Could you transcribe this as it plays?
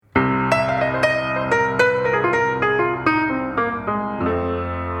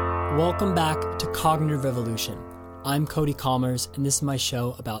Welcome back to Cognitive Revolution. I'm Cody Calmers, and this is my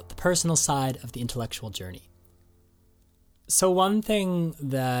show about the personal side of the intellectual journey. So one thing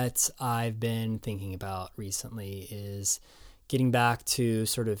that I've been thinking about recently is getting back to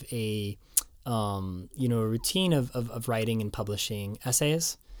sort of a routine of writing and publishing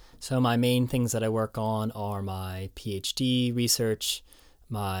essays. So my main things that I work on are my PhD research,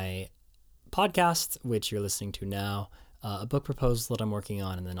 my podcast, which you're listening to now, a book proposal that I'm working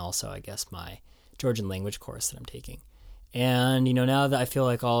on, and then also, I guess, my Georgian language course that I'm taking. And now that I feel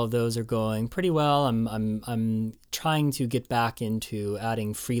like all of those are going pretty well, I'm trying to get back into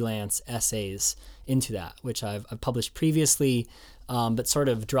adding freelance essays into that, which I've published previously, but sort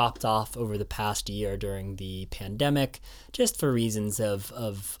of dropped off over the past year during the pandemic, just for reasons of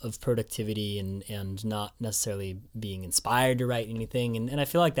productivity and not necessarily being inspired to write anything. And I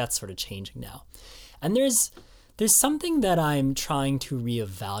feel like that's sort of changing now. And there's something that I'm trying to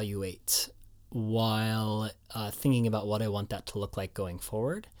reevaluate while thinking about what I want that to look like going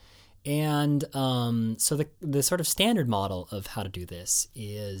forward. And so the sort of standard model of how to do this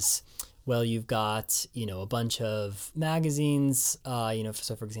is, well, you've got, a bunch of magazines,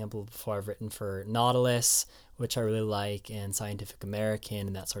 so for example, before I've written for Nautilus, which I really like, and Scientific American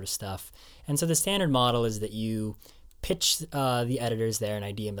and that sort of stuff. And so the standard model is that you pitch the editors there an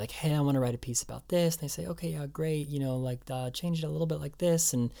idea and be like, hey, I want to write a piece about this. And they say, okay, yeah, great. Change it a little bit like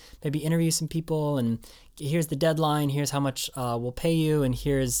this, and maybe interview some people, and here's the deadline. Here's how much we'll pay you. And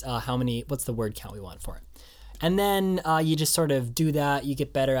here's what's the word count we want for it. And then you just sort of do that. You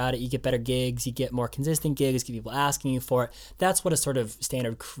get better at it. You get better gigs. You get more consistent gigs, get people asking you for it. That's what a sort of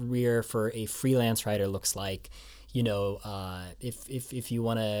standard career for a freelance writer looks like. If you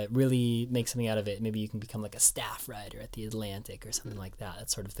want to really make something out of it, maybe you can become like a staff writer at The Atlantic or something like that.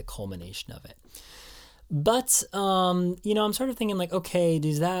 That's sort of the culmination of it. But, I'm sort of thinking like, okay,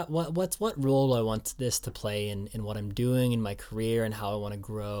 what role do I want this to play in what I'm doing in my career, and how I want to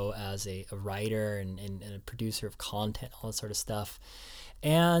grow as a writer and a producer of content, all that sort of stuff.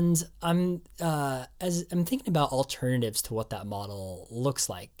 And I'm thinking about alternatives to what that model looks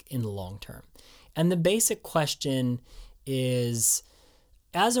like in the long term. And the basic question is,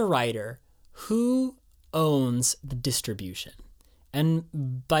 as a writer, who owns the distribution? And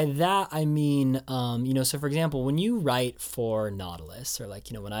by that I mean, so for example, when you write for Nautilus, or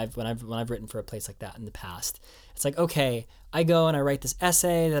when I've written for a place like that in the past, it's like, okay, I go and I write this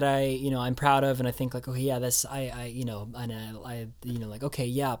essay that I'm proud of, and I think like, okay, yeah, this okay,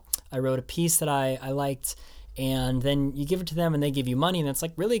 yeah, I wrote a piece that I liked. And then you give it to them and they give you money, and that's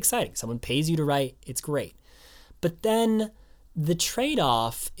like really exciting. Someone pays you to write. It's great. But then the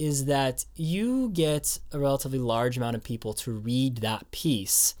trade-off is that you get a relatively large amount of people to read that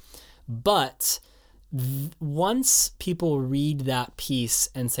piece. But once people read that piece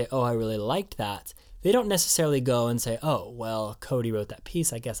and say, oh, I really liked that, they don't necessarily go and say, oh, well, Cody wrote that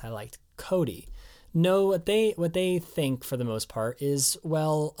piece. I guess I liked Cody. No, what they think for the most part is,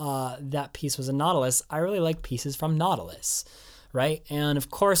 well, that piece was a Nautilus. I really like pieces from Nautilus, right? And of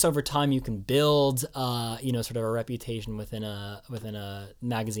course, over time, you can build, sort of a reputation within a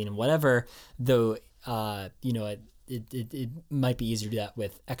magazine and whatever. Though, it might be easier to do that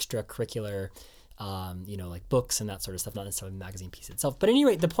with extracurricular, like books and that sort of stuff, not necessarily the magazine piece itself. But at any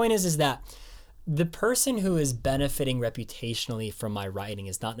rate, the point is that the person who is benefiting reputationally from my writing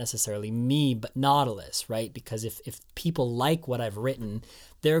is not necessarily me, but Nautilus, right? Because if people like what I've written,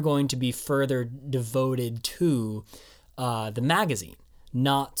 they're going to be further devoted to the magazine,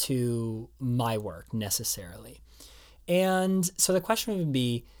 not to my work necessarily. And so the question would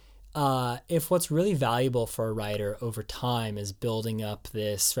be, if what's really valuable for a writer over time is building up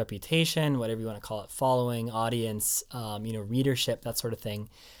this reputation, whatever you want to call it, following, audience, readership, that sort of thing,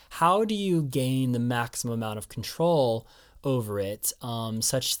 how do you gain the maximum amount of control over it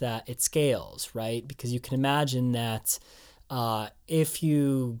such that it scales, right? Because you can imagine that if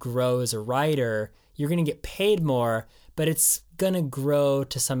you grow as a writer, you're going to get paid more, but it's going to grow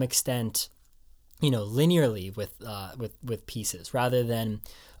to some extent, linearly with pieces, rather than,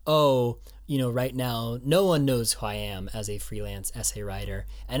 right now, no one knows who I am as a freelance essay writer,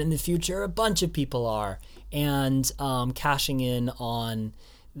 and in the future, a bunch of people are, and cashing in on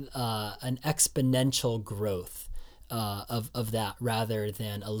an exponential growth of that rather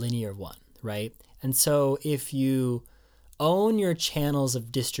than a linear one, right? And so if you own your channels of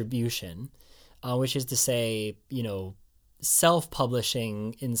distribution, which is to say,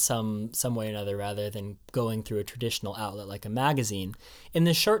 self-publishing in some way or another rather than going through a traditional outlet like a magazine, in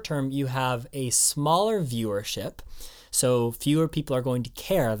the short term, you have a smaller viewership. So fewer people are going to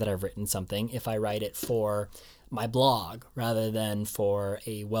care that I've written something if I write it for my blog rather than for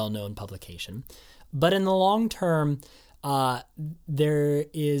a well-known publication. But in the long term, there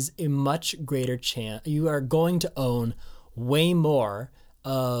is a much greater chance you are going to own way more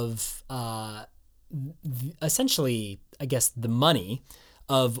of essentially, I guess, the money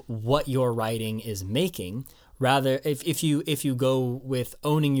of what your writing is making. Rather, if you go with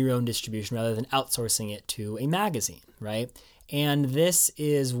owning your own distribution rather than outsourcing it to a magazine, right? And this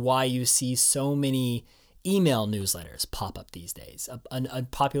is why you see so many email newsletters pop up these days. A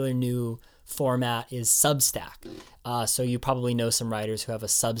popular new format is Substack. So you probably know some writers who have a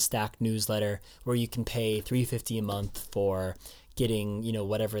Substack newsletter where you can pay $3.50 a month for getting,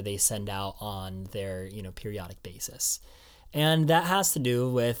 whatever they send out on their, periodic basis. And that has to do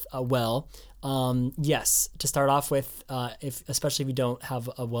with, yes, to start off with, especially if you don't have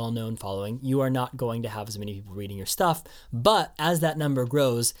a well-known following, you are not going to have as many people reading your stuff. But as that number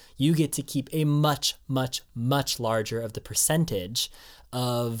grows, you get to keep a much, much, much larger of the percentage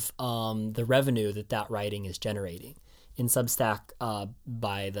of the revenue that writing is generating in Substack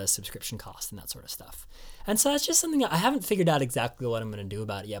by the subscription cost and that sort of stuff. And so that's just something that I haven't figured out exactly what I'm going to do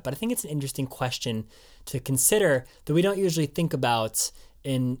about it yet, but I think it's an interesting question to consider that we don't usually think about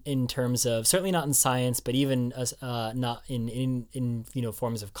in terms of, certainly not in science, but even not in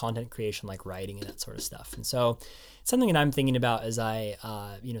forms of content creation like writing and that sort of stuff. And so it's something that I'm thinking about as I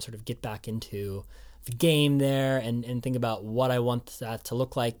sort of get back into the game there and think about what I want that to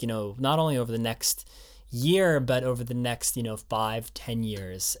look like, not only over the next year, but over the next, 5-10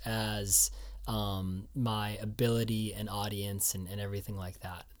 years as my ability and audience and everything like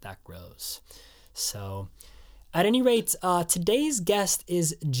that grows. So at any rate, today's guest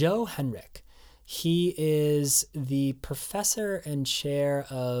is Joe Henrich. He is the professor and chair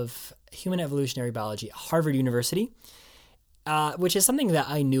of human evolutionary biology at Harvard University, which is something that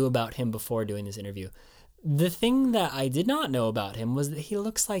I knew about him before doing this interview. The thing that I did not know about him was that he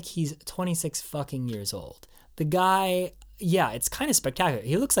looks like he's 26 fucking years old. The guy, yeah, it's kind of spectacular.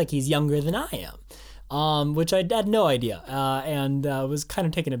 He looks like he's younger than I am, which I had no idea, and was kind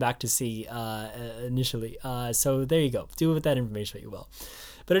of taken aback to see initially. So there you go. Do with that information what you will.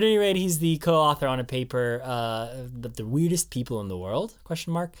 But at any rate, he's the co-author on a paper, the weirdest people in the world, ?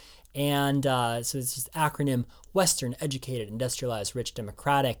 And so it's just acronym Western, Educated, Industrialized, Rich,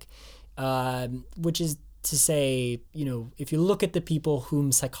 Democratic, which is to say, if you look at the people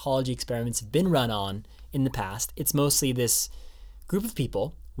whom psychology experiments have been run on in the past, it's mostly this group of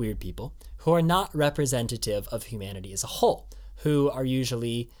people, weird people, who are not representative of humanity as a whole, who are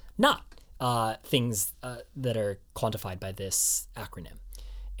usually not things that are quantified by this acronym.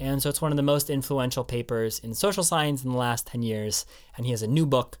 And so it's one of the most influential papers in social science in the last 10 years, and he has a new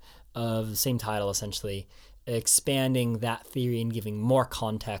book of the same title, essentially, expanding that theory and giving more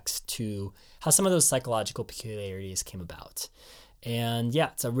context to how some of those psychological peculiarities came about. And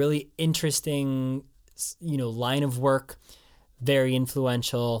yeah, it's a really interesting, line of work, very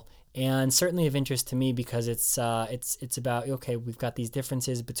influential, and certainly of interest to me because it's about, okay, we've got these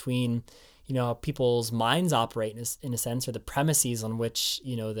differences between, how people's minds operate in a sense, or the premises on which,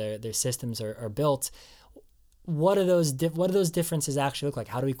 their systems are built. What do those differences actually look like?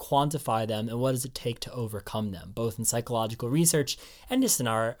 How do we quantify them, and what does it take to overcome them, both in psychological research and just in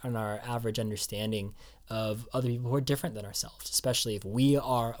our average understanding of other people who are different than ourselves, especially if we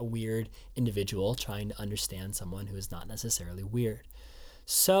are a weird individual trying to understand someone who is not necessarily weird.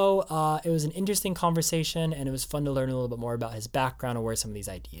 So it was an interesting conversation, and it was fun to learn a little bit more about his background and where some of these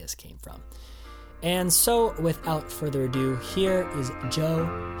ideas came from. And so, without further ado, here is Joe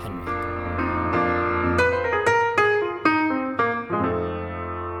Henrich.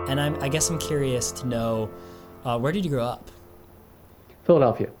 And I guess I'm curious to know, where did you grow up?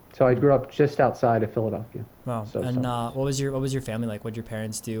 Philadelphia. So I grew up just outside of Philadelphia. Wow. So, and what was your family like? What did your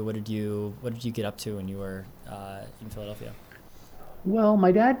parents do? What did you get up to when you were in Philadelphia? Well,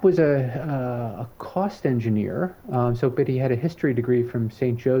 my dad was a cost engineer, but he had a history degree from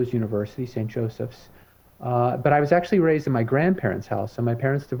St. Joe's University, St. Joseph's. But I was actually raised in my grandparents' house. So my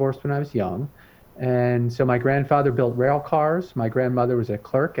parents divorced when I was young. And so my grandfather built rail cars. My grandmother was a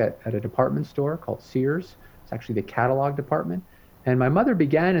clerk at a department store called Sears. It's actually the catalog department. And my mother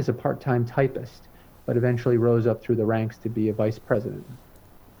began as a part-time typist, but eventually rose up through the ranks to be a vice president.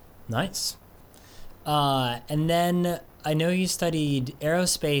 Nice. And then I know you studied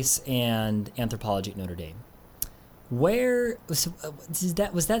aerospace and anthropology at Notre Dame. Was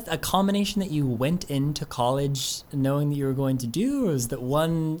that a combination that you went into college knowing that you were going to do, or was that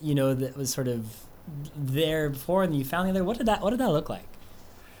one, that was sort of there before and you found the other? What did that look like?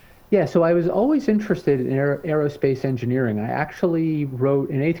 Yeah, so I was always interested in aerospace engineering. I actually wrote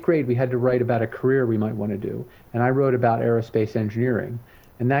in eighth grade, we had to write about a career we might want to do. And I wrote about aerospace engineering.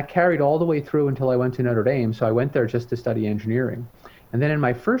 And that carried all the way through until I went to Notre Dame. So I went there just to study engineering. And then in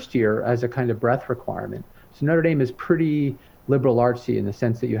my first year, as a kind of breadth requirement, so Notre Dame is pretty liberal artsy in the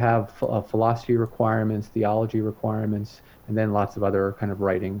sense that you have philosophy requirements, theology requirements, and then lots of other kind of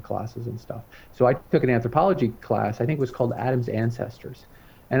writing classes and stuff. So I took an anthropology class, I think it was called Adam's Ancestors.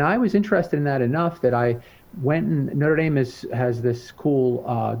 And I was interested in that enough that I went and Notre Dame has this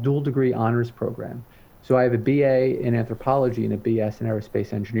cool dual degree honors program. So I have a BA in anthropology and a BS in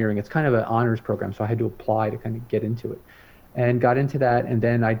aerospace engineering. It's kind of an honors program, so I had to apply to kind of get into it. And got into that, and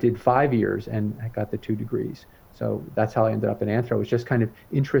then I did 5 years and I got the 2 degrees. So that's how I ended up in anthro. It was just kind of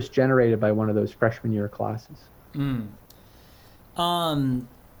interest generated by one of those freshman year classes. Mm.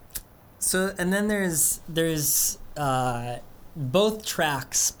 So, and then there's both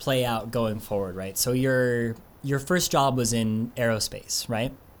tracks play out going forward, right? So your first job was in aerospace,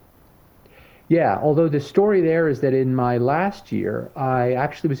 right? Yeah, although the story there is that in my last year, I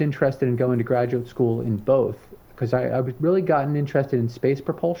actually was interested in going to graduate school in both because I was really gotten interested in space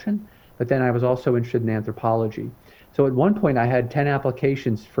propulsion, but then I was also interested in anthropology. So at one point, I had 10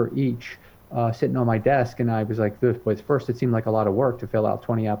 applications for each sitting on my desk, and I was like, at first it seemed like a lot of work to fill out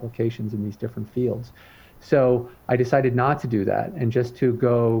 20 applications in these different fields. So I decided not to do that and just to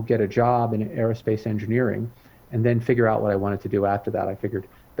go get a job in aerospace engineering and then figure out what I wanted to do after that. I figured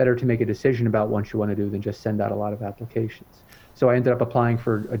better to make a decision about what you want to do than just send out a lot of applications. So I ended up applying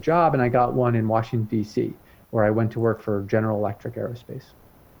for a job, and I got one in Washington, D.C., where I went to work for General Electric Aerospace.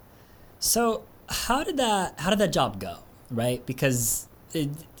 So how did that job go, right? Because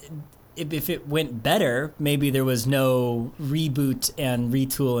if it went better, maybe there was no reboot and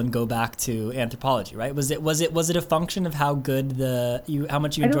retool and go back to anthropology, right? Was it a function of how good how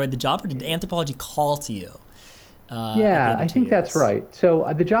much you enjoyed the job, or did anthropology call to you? Yeah, I think that's right.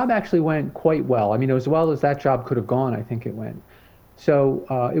 So the job actually went quite well. I mean, as well as that job could have gone, I think it went.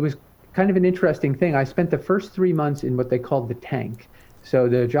 So it was kind of an interesting thing. I spent the first 3 months in what they called the tank. So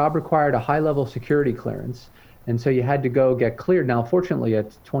the job required a high-level security clearance, and so you had to go get cleared. Now, fortunately,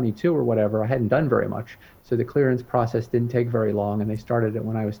 at 22 or whatever, I hadn't done very much, so the clearance process didn't take very long, and they started it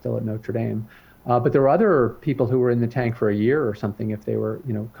when I was still at Notre Dame. But there were other people who were in the tank for a year or something if they were,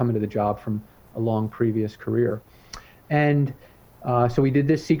 coming to the job from a long previous career. And so we did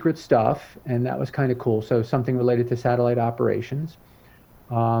this secret stuff, and that was kind of cool. So something related to satellite operations.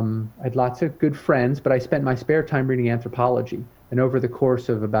 I had lots of good friends, but I spent my spare time reading anthropology. And over the course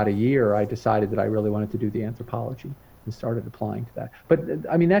of about a year, I decided that I really wanted to do the anthropology and started applying to that. But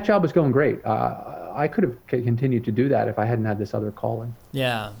I mean, that job was going great. I could have continued to do that if I hadn't had this other calling.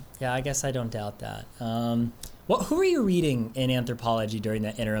 Yeah, I guess I don't doubt that. Who were you reading in anthropology during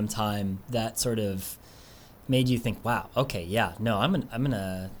that interim time that sort of made you think, wow, okay, yeah, no, I'm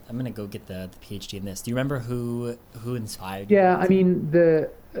gonna go get the PhD in this? Do you remember who inspired you? Yeah, I mean,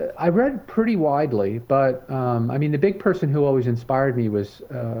 I read pretty widely, but I mean, the big person who always inspired me was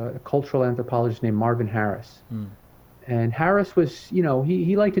a cultural anthropologist named Marvin Harris. And Harris was,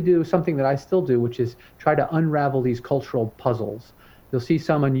 he liked to do something that I still do, which is try to unravel these cultural puzzles. You'll see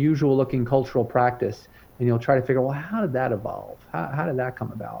some unusual looking cultural practice, and you'll try to figure, well, how did that evolve? How did that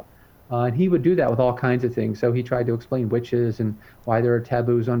come about? And he would do that with all kinds of things. So he tried to explain witches and why there are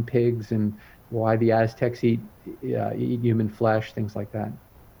taboos on pigs and why the Aztecs eat human flesh, things like that.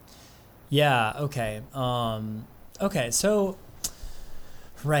 Yeah. Okay. Okay. So,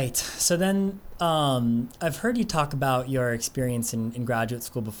 right. So then, I've heard you talk about your experience in graduate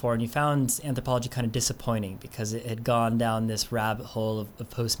school before, and you found anthropology kind of disappointing because it had gone down this rabbit hole of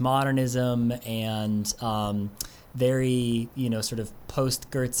postmodernism and very, sort of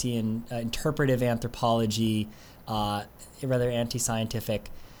post-Geertzian interpretive anthropology, rather anti-scientific.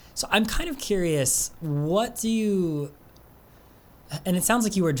 So I'm kind of curious, and it sounds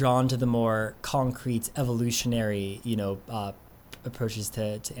like you were drawn to the more concrete evolutionary, approaches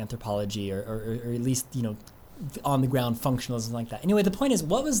to anthropology or at least, on the ground functionalism like that. Anyway, the point is,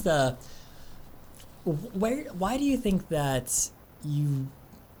 why do you think that you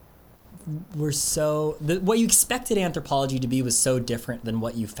were what you expected anthropology to be was so different than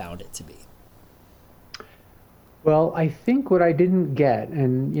what you found it to be? Well, I think what I didn't get,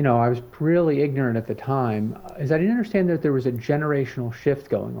 and I was really ignorant at the time, is I didn't understand that there was a generational shift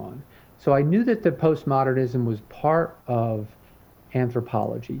going on. So I knew that the postmodernism was part of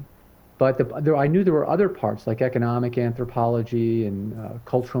anthropology, but I knew there were other parts like economic anthropology and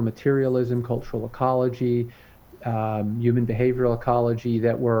cultural materialism, cultural ecology, human behavioral ecology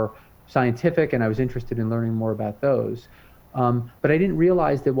that were scientific, and I was interested in learning more about those. But I didn't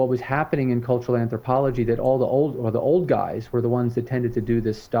realize that what was happening in cultural anthropology, that all the old guys were the ones that tended to do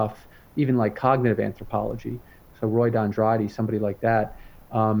this stuff, even like cognitive anthropology. So Roy Dondrati, somebody like that,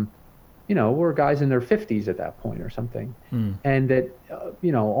 um, were guys in their 50s at that point or something. Hmm. And that,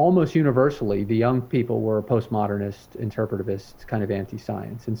 almost universally, the young people were postmodernist, interpretivist, kind of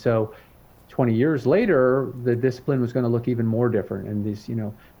anti-science. And so 20 years later, the discipline was going to look even more different. And these,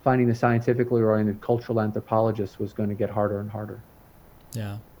 finding the scientifically oriented cultural anthropologists was going to get harder and harder.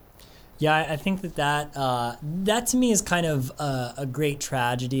 Yeah. Yeah, I think that to me is kind of a great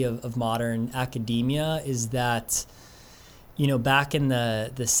tragedy of modern academia, is that, back in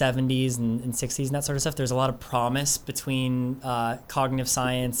the 70s and 60s and that sort of stuff, there's a lot of promise between cognitive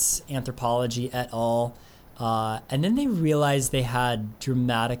science, anthropology et al. And then they realized they had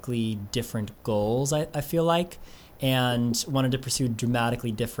dramatically different goals, I feel like, and wanted to pursue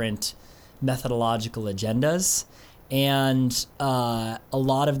dramatically different methodological agendas. And a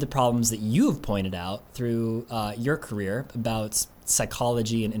lot of the problems that you have pointed out through your career about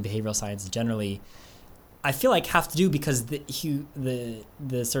psychology and behavioral science generally, I feel like have to do because the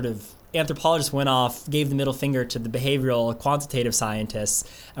sort of anthropologists went off, gave the middle finger to the behavioral quantitative scientists,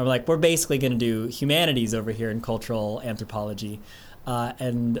 and were like, we're basically going to do humanities over here in cultural anthropology. That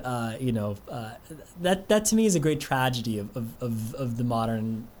to me is a great tragedy of the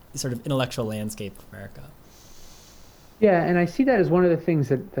modern sort of intellectual landscape of America. Yeah, and I see that as one of the things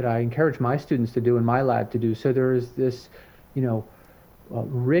that I encourage my students to do in my lab to do. So there is this,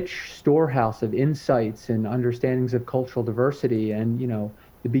 rich storehouse of insights and understandings of cultural diversity, and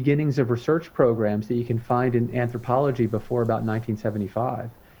the beginnings of research programs that you can find in anthropology before about 1975,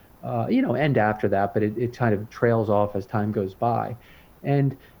 and after that, but it kind of trails off as time goes by.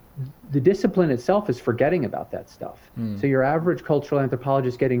 And the discipline itself is forgetting about that stuff. So your average cultural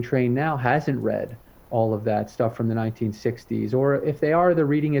anthropologist getting trained now hasn't read all of that stuff from the 1960s, or if they are, they're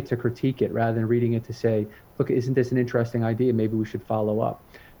reading it to critique it rather than reading it to say, look, isn't this an interesting idea? Maybe we should follow up.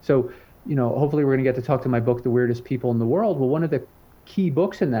 So, hopefully we're going to get to talk to my book, The Weirdest People in the World. Well, one of the key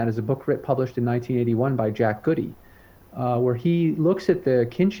books in that is a book published in 1981 by Jack Goody, where he looks at the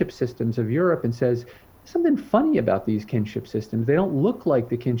kinship systems of Europe and says, something funny about these kinship systems. They don't look like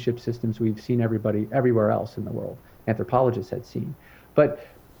the kinship systems we've seen everywhere else in the world, anthropologists had seen. But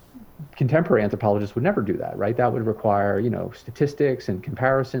contemporary anthropologists would never do that, right? That would require, statistics and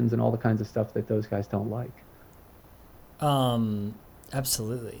comparisons and all the kinds of stuff that those guys don't like.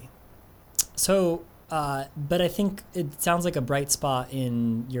 Absolutely. So, but I think it sounds like a bright spot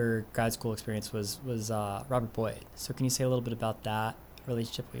in your grad school experience was Robert Boyd. So can you say a little bit about that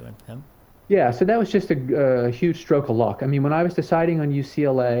relationship you learned from him? Yeah, so that was just a huge stroke of luck. I mean, when I was deciding on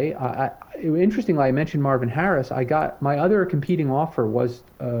UCLA, interestingly, I mentioned Marvin Harris. I got my other competing offer was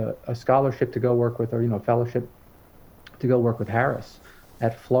a scholarship to go work with, or fellowship to go work with Harris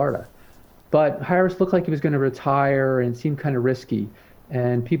at Florida. But Harris looked like he was going to retire and it seemed kind of risky.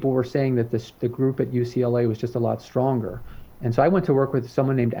 And people were saying that the group at UCLA was just a lot stronger. And so I went to work with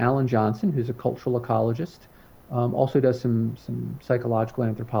someone named Alan Johnson, who's a cultural ecologist, also does some psychological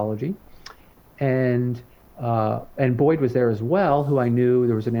anthropology. And Boyd was there as well, who I knew.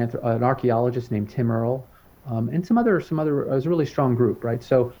 There was an archaeologist named Tim Earle, and some other. It was a really strong group, right?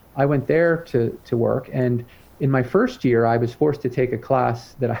 So I went there to work, and in my first year, I was forced to take a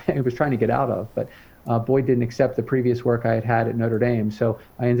class that I was trying to get out of, but Boyd didn't accept the previous work I had at Notre Dame, so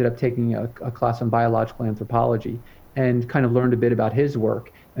I ended up taking a class on biological anthropology and kind of learned a bit about his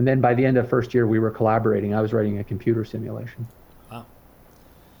work. And then by the end of first year, we were collaborating. I was writing a computer simulation. Wow.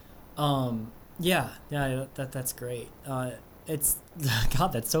 Yeah, that's great. It's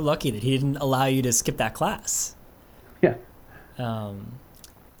God, that's so lucky that he didn't allow you to skip that class. Yeah. And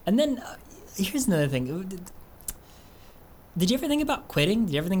then here's another thing. Did you ever think about quitting?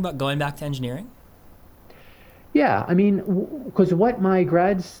 Did you ever think about going back to engineering? Yeah, I mean, because what my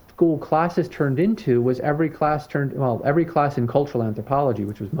grad school classes turned into was every class in cultural anthropology,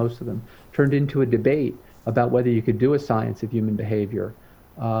 which was most of them, turned into a debate about whether you could do a science of human behavior.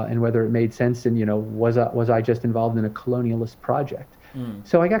 And whether it made sense, and was I just involved in a colonialist project?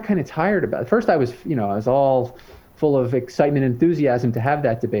 So I got kind of tired about it. First, I was all full of excitement and enthusiasm to have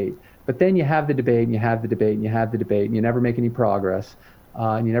that debate. But then you have the debate, and you have the debate, and you have the debate, and you never make any progress,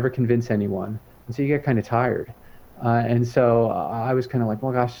 and you never convince anyone, and so you get kind of tired. And so I was kind of like,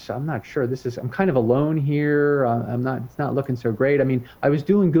 well, gosh, I'm not sure. I'm kind of alone here. It's not looking so great. I mean, I was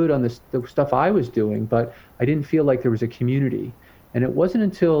doing good on the stuff I was doing, but I didn't feel like there was a community. And it wasn't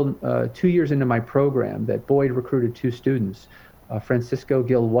until 2 years into my program that Boyd recruited two students, Francisco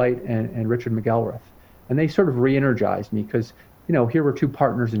Gil White and Richard McElrath. And they sort of re-energized me because, here were two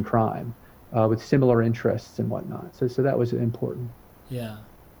partners in crime. with similar interests and whatnot. So that was important. Yeah.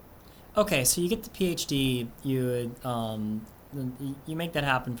 Okay, so you get the PhD, you make that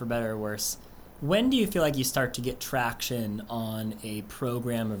happen for better or worse. When do you feel like you start to get traction on a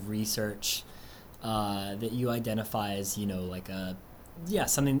program of research that you identify as,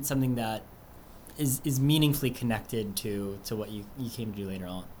 something that is meaningfully connected to what you came to do later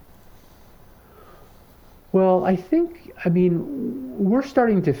on? Well, we're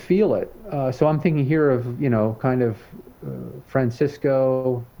starting to feel it. So I'm thinking here of,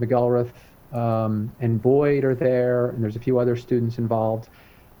 Francisco, McElrath, and Boyd are there, and there's a few other students involved.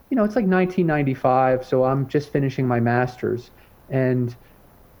 It's like 1995, so I'm just finishing my master's, and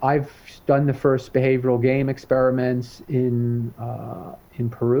I've done the first behavioral game experiments in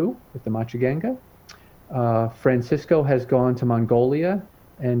Peru with the Machigenga. Francisco has gone to Mongolia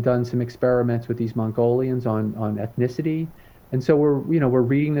and done some experiments with these Mongolians on ethnicity. And so we're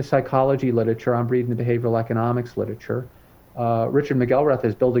reading the psychology literature. I'm reading the behavioral economics literature. Richard McElrath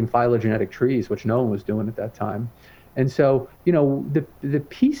is building phylogenetic trees, which no one was doing at that time. And so, the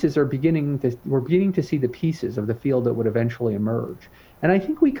pieces we're beginning to see the pieces of the field that would eventually emerge. And I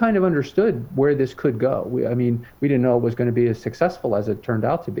think we kind of understood where this could go. We didn't know it was going to be as successful as it turned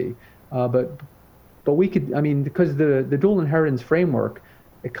out to be. But we could, because the dual inheritance framework,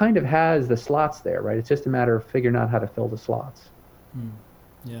 it kind of has the slots there, right? It's just a matter of figuring out how to fill the slots.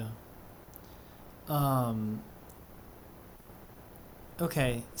 Yeah.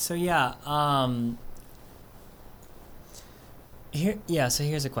 Okay. So yeah. So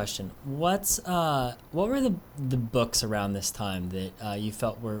here's a question. What were the books around this time that you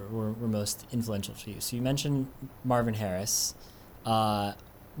felt were most influential to you? So you mentioned Marvin Harris.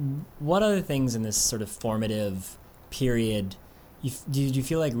 What other things in this sort of formative period did you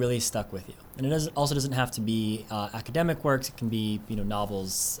feel like really stuck with you? And it doesn't have to be academic works. It can be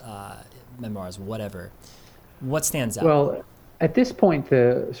novels, memoirs, whatever. What stands out? Well, at this point,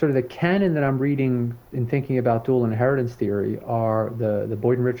 the canon that I'm reading in thinking about dual inheritance theory are the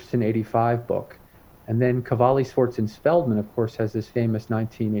Boyd and Richardson 85 book. And then Cavalli, Sforza, and Feldman, of course, has this famous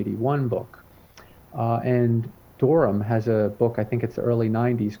 1981 book. And Durham has a book, I think it's the early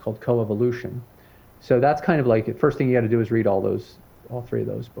 90s, called Coevolution. So that's kind of like the first thing you got to do is read all three of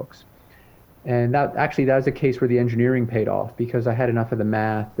those books. And that was a case where the engineering paid off because I had enough of the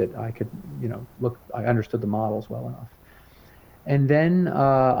math that I could, I understood the models well enough. And then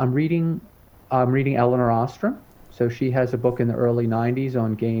I'm reading Eleanor Ostrom. So she has a book in the early 90s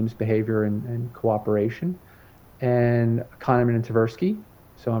on games, behavior, and cooperation. And Kahneman and Tversky.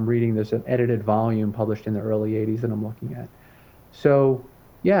 So I'm reading, there's an edited volume published in the early 80s that I'm looking at. So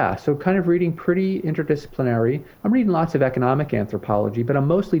kind of reading pretty interdisciplinary. I'm reading lots of economic anthropology, but I'm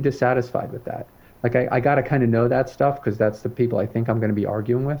mostly dissatisfied with that. Like I got to kind of know that stuff because that's the people I think I'm going to be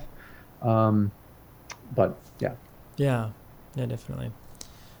arguing with. But yeah. Yeah, definitely.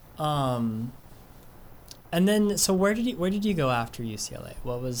 And then, so where did you go after UCLA?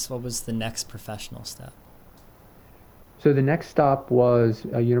 What was the next professional step? So the next stop was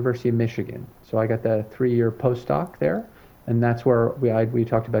University of Michigan. So I got the 3-year postdoc there, and that's where we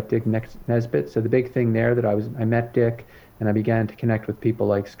talked about Dick Nesbitt. So the big thing there that I met Dick, and I began to connect with people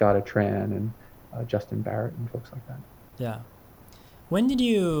like Scott Atran and Justin Barrett and folks like that. Yeah. When did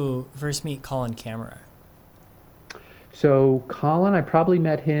you first meet Colin Kammerer? So Colin, I probably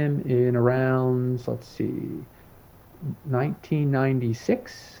met him in around,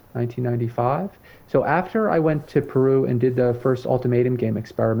 1996, 1995. So after I went to Peru and did the first ultimatum game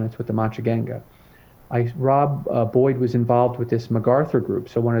experiments with the Machigenga, Rob Boyd was involved with this MacArthur group,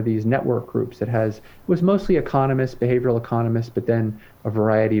 so one of these network groups that was mostly economists, behavioral economists, but then a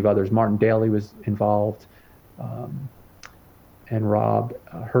variety of others. Martin Daly was involved, and Rob,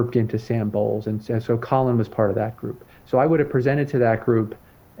 Herb Gintis, Sam Bowles, and so Colin was part of that group. So I would have presented to that group,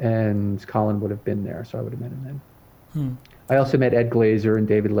 and Colin would have been there, so I would have met him then. I also met Ed Glazer and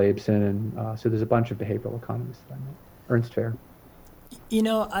David Laibson, and so there's a bunch of behavioral economists that I met. Ernst Fair.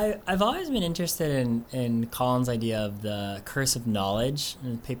 I've always been interested in Colin's idea of the curse of knowledge,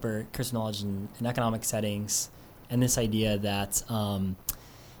 in the paper Curse of Knowledge in Economic Settings, and this idea that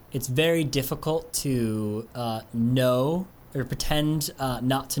it's very difficult to know or pretend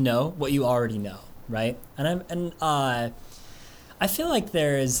not to know what you already know, right? And I feel like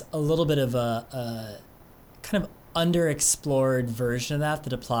there's a little bit of a kind of underexplored version of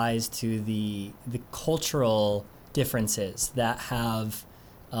that applies to the cultural differences that have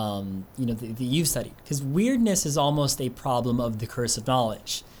that you've studied, because weirdness is almost a problem of the curse of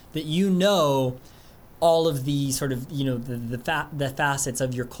knowledge, that all of the sort of the facets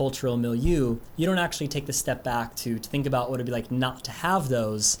of your cultural milieu. You don't actually take the step back to think about what it'd be like not to have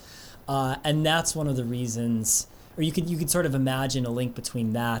those, And that's one of the reasons, or you could sort of imagine a link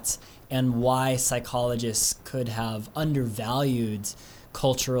between that and why psychologists could have undervalued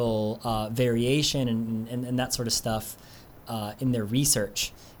cultural variation and that sort of stuff in their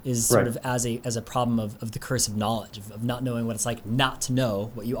research, is sort of as a problem of the curse of knowledge, of not knowing what it's like not to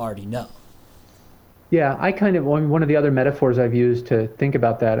know what you already know. Yeah, one of the other metaphors I've used to think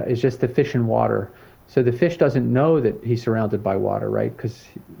about that is just the fish in water. So the fish doesn't know that he's surrounded by water, right? Because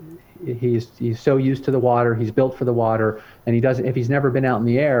he's so used to the water, he's built for the water, and if he's never been out in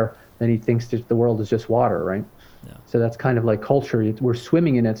the air, then he thinks that the world is just water, right? Yeah. So that's kind of like culture. We're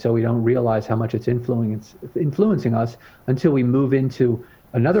swimming in it, so we don't realize how much it's influencing us until we move into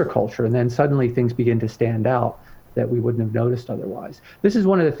another culture, and then suddenly things begin to stand out that we wouldn't have noticed otherwise. This is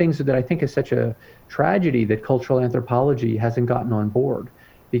one of the things that I think is such a tragedy that cultural anthropology hasn't gotten on board,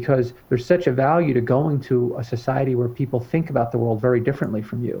 because there's such a value to going to a society where people think about the world very differently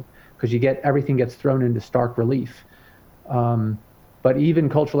from you, because everything gets thrown into stark relief. But even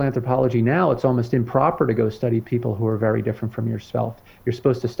cultural anthropology now, it's almost improper to go study people who are very different from yourself. You're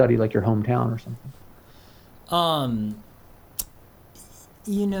supposed to study like your hometown or something.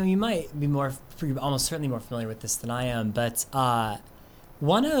 You might be almost certainly more familiar with this than I am, but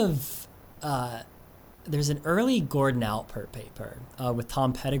there's an early Gordon Allport paper with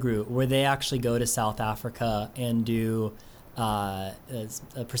Tom Pettigrew where they actually go to South Africa and do a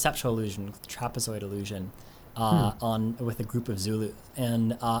perceptual illusion, trapezoid illusion, with a group of Zulu,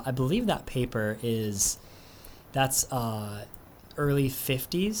 and I believe that paper that's early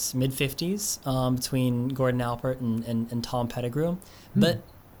 50s, mid 50s, between Gordon Allport and Tom Pettigrew. But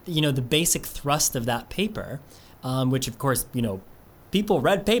the basic thrust of that paper, which of course people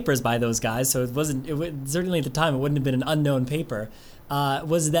read papers by those guys, so certainly at the time it wouldn't have been an unknown paper,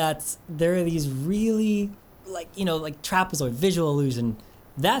 was that there are these really like trapezoid visual illusion.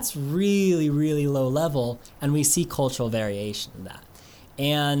 That's really, really low level, and we see cultural variation in that.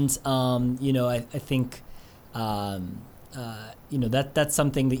 And I think that's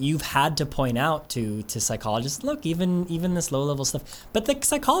something that you've had to point out to psychologists. Look, even this low level stuff. But the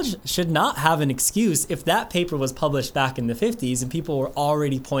psychologist should not have an excuse if that paper was published back in the 50s and people were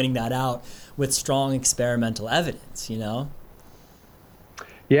already pointing that out with strong experimental evidence.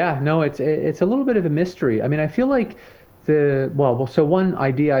 Yeah, no, it's a little bit of a mystery. I mean, I feel like so one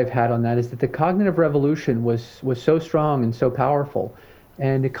idea I've had on that is that the cognitive revolution was so strong and so powerful,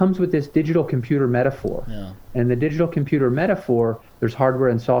 and it comes with this digital computer metaphor. Yeah. And the digital computer metaphor, there's hardware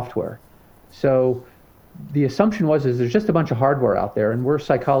and software. So the assumption is there's just a bunch of hardware out there, and we're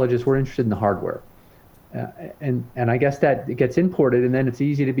psychologists, we're interested in the hardware. And I guess that it gets imported, and then it's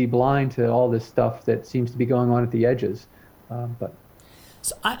easy to be blind to all this stuff that seems to be going on at the edges.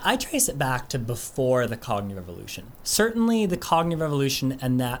 So I trace it back to before the cognitive revolution. Certainly the cognitive revolution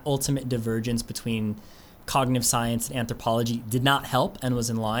and that ultimate divergence between cognitive science and anthropology did not help and was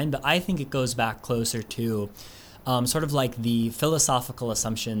in line, but I think it goes back closer to sort of like the philosophical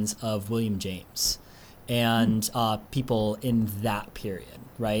assumptions of William James and people in that period,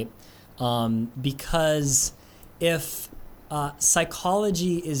 right? Because if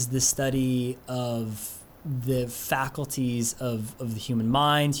psychology is the study of the faculties of the human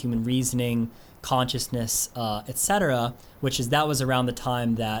mind, human reasoning, consciousness, etc., that was around the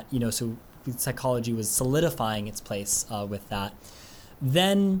time that, so psychology was solidifying its place with that,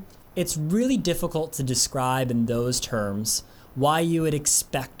 then it's really difficult to describe in those terms why you would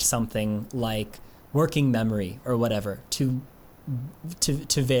expect something like working memory or whatever to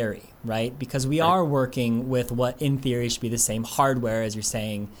vary, right? Because we are working with what in theory should be the same hardware, as you're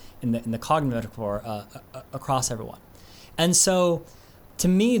saying, in the cognitive metaphor across everyone. And so to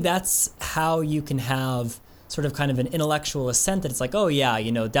me, that's how you can have sort of kind of an intellectual assent that it's like, oh yeah,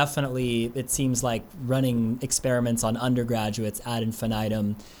 definitely it seems like running experiments on undergraduates ad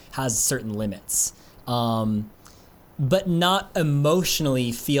infinitum has certain limits. But not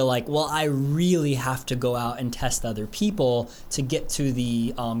emotionally feel like, well, I really have to go out and test other people to get to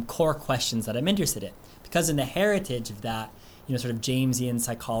the core questions that I'm interested in. Because in the heritage of that, sort of Jamesian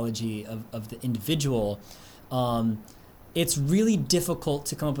psychology of the individual, it's really difficult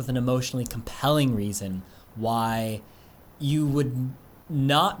to come up with an emotionally compelling reason why you would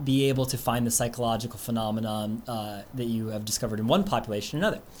not be able to find the psychological phenomenon that you have discovered in one population in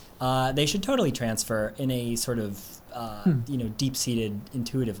another. They should totally transfer in a sort of deep-seated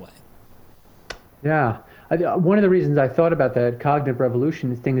intuitive way. Yeah. One of the reasons I thought about that cognitive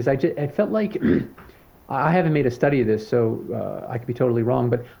revolution thing is I felt like, I haven't made a study of this, so I could be totally wrong,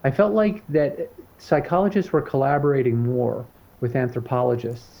 but I felt like that psychologists were collaborating more with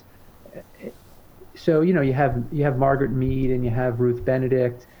anthropologists. So, you have Margaret Mead and you have Ruth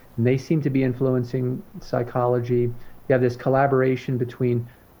Benedict, and they seem to be influencing psychology. You have this collaboration between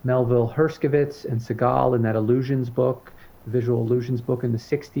Melville Herskovitz and Segal in that Illusions book, the Visual Illusions book in the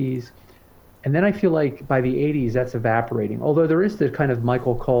 60s. And then I feel like by the 80s, that's evaporating. Although there is the kind of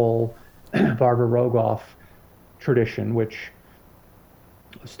Michael Cole, Barbara Rogoff tradition, which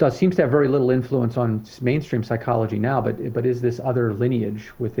seems to have very little influence on mainstream psychology now, but is this other lineage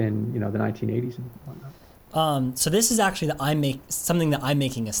within the 1980s and whatnot. So this is actually something that I'm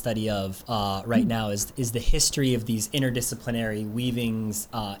making a study of right now is the history of these interdisciplinary weavings,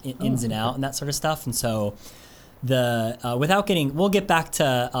 ins and out, and that sort of stuff. And so we'll get back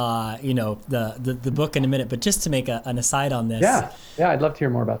to the book in a minute, but just to make an aside on this. Yeah, I'd love to hear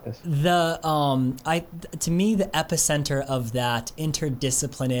more about this. To me, the epicenter of that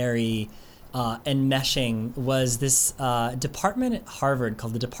interdisciplinary enmeshing was this department at Harvard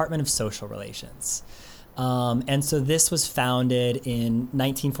called the Department of Social Relations. And so this was founded in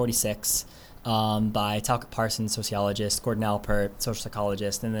 1946 by Talcott Parsons, sociologist, Gordon Alpert, social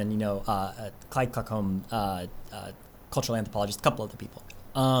psychologist, and then Clyde Kluckholm, cultural anthropologist, a couple other people.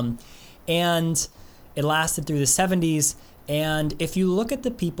 And it lasted through the 70s. And if you look at the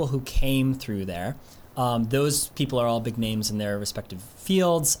people who came through there, those people are all big names in their respective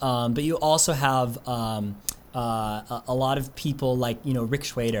fields. But you also have a lot of people like Rick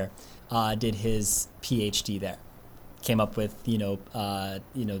Schwader. Did his PhD there, came up with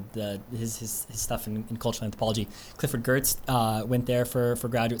his stuff in cultural anthropology. Clifford Geertz went there for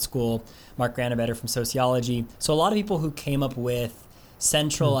graduate school. Mark Granovetter from sociology. So a lot of people who came up with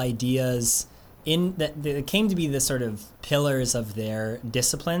central ideas that came to be the sort of pillars of their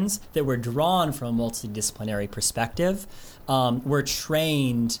disciplines that were drawn from a multidisciplinary perspective were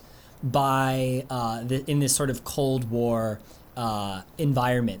trained by in this sort of Cold War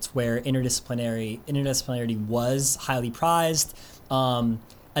environment where interdisciplinarity was highly prized.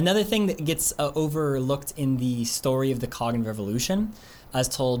 Another thing that gets overlooked in the story of the cognitive revolution, as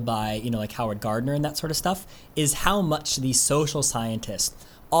told by like Howard Gardner and that sort of stuff, is how much the social scientists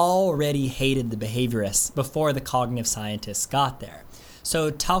already hated the behaviorists before the cognitive scientists got there. So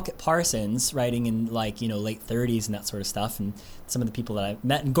Talcott Parsons, writing in late 30s and that sort of stuff, and some of the people that I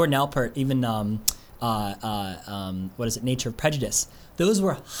met, and Gordon Alpert, even Nature of Prejudice. Those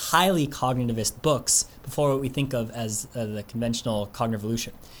were highly cognitivist books before what we think of as the conventional cognitive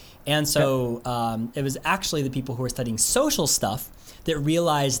revolution. And so it was actually the people who were studying social stuff that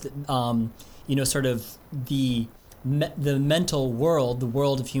realized, sort of the mental world, the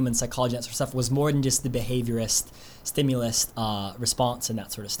world of human psychology, that sort of stuff, was more than just the behaviorist stimulus response and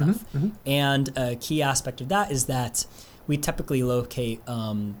that sort of stuff. Mm-hmm. And a key aspect of that is that we typically locate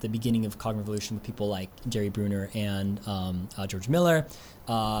the beginning of cognitive evolution with people like Jerry Bruner and George Miller,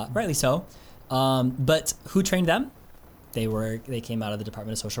 rightly so. But who trained them? They came out of the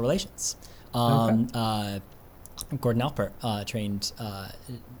Department of Social Relations. Gordon Alpert trained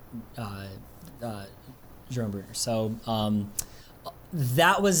Jerome Bruner. So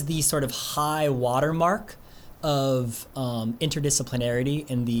that was the sort of high watermark of interdisciplinarity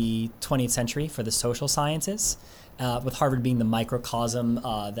in the 20th century for the social sciences. With Harvard being the microcosm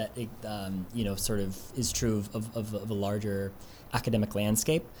that sort of is true of a larger academic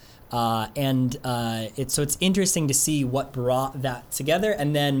landscape, it's interesting to see what brought that together,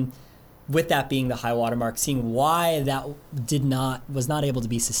 and then with that being the high watermark, seeing why that was not able to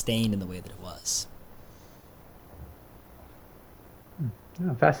be sustained in the way that it was.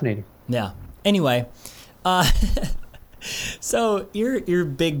 Oh, fascinating. Yeah. Anyway. So your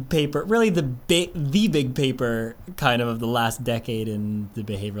big paper, really the big paper kind of the last decade in the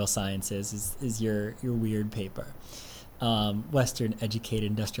behavioral sciences is your weird paper, Western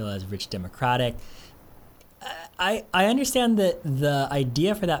educated, industrialized, rich, democratic. I understand that the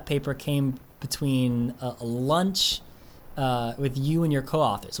idea for that paper came between a lunch with you and your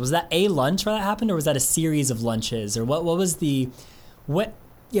co-authors. Was that a lunch where that happened, or was that a series of lunches, or what was the what?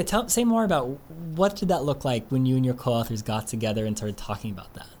 Yeah, say more about what did that look like when you and your co-authors got together and started talking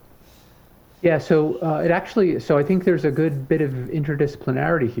about that? Yeah, so I think there's a good bit of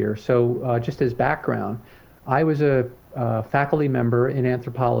interdisciplinarity here. So just as background, I was a faculty member in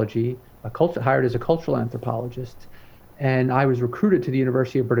anthropology, hired as a cultural anthropologist, and I was recruited to the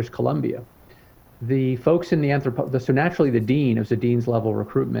University of British Columbia. The folks in so naturally the dean, it was a dean's level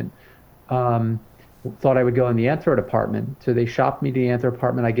recruitment, thought I would go in the anthro department. So they shopped me to the anthro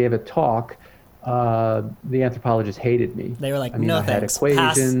department. I gave a talk. The anthropologists hated me. They were like, no I thanks. Had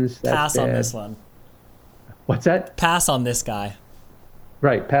equations. Pass on this one. What's that? Pass on this guy.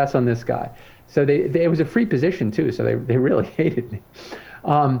 Right, pass on this guy. So it was a free position too, so they really hated me.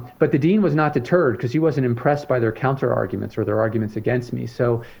 But the dean was not deterred because he wasn't impressed by their counter arguments or their arguments against me.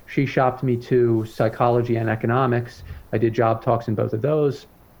 So she shopped me to psychology and economics. I did job talks in both of those.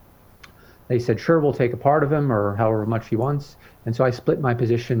 They said, sure, we'll take a part of him or however much he wants. And so I split my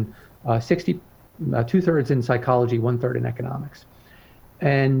position 2/3 in psychology, 1/3 in economics.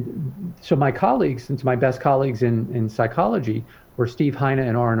 And so my colleagues, since my best colleagues in psychology were Steve Heine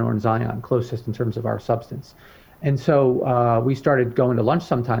and Oren Zion, closest in terms of our substance. And so we started going to lunch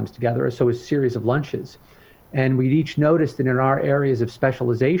sometimes together. So it was a series of lunches. And we each noticed that in our areas of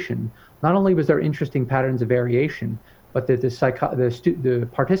specialization, not only was there interesting patterns of variation, but that the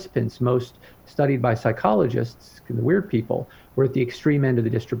participants most studied by psychologists, the weird people, were at the extreme end of the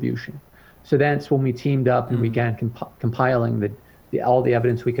distribution. So that's when we teamed up and began compiling all the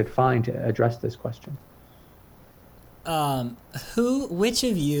evidence we could find to address this question. Which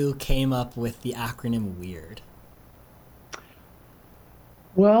of you came up with the acronym WEIRD?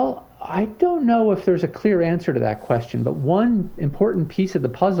 Well, I don't know if there's a clear answer to that question, but one important piece of the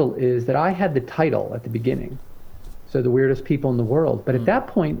puzzle is that I had the title at the beginning. So the weirdest people in the world. But at that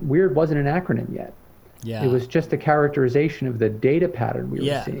point, WEIRD wasn't an acronym yet. Yeah. It was just a characterization of the data pattern we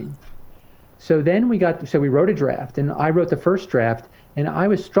were seeing. So then we wrote a draft, and I wrote the first draft, and I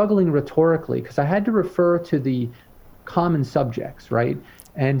was struggling rhetorically because I had to refer to the common subjects, right?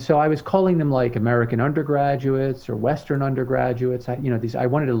 And so I was calling them like American undergraduates or Western undergraduates. I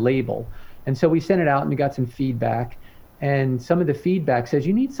wanted a label. And so we sent it out and we got some feedback. And some of the feedback says,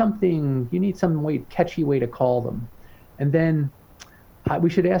 you need some catchy way to call them. And then we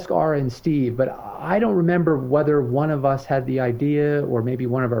should ask Ara and Steve, but I don't remember whether one of us had the idea or maybe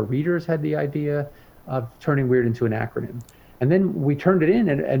one of our readers had the idea of turning WEIRD into an acronym. And then we turned it in,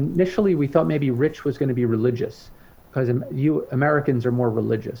 and initially we thought maybe Rich was going to be religious because Americans are more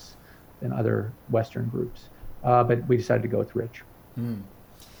religious than other Western groups. But we decided to go with Rich.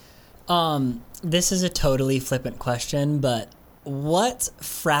 This is a totally flippant question, but what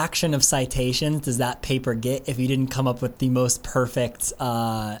fraction of citations does that paper get if you didn't come up with the most perfect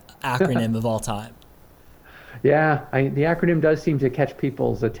acronym of all time? Yeah, the acronym does seem to catch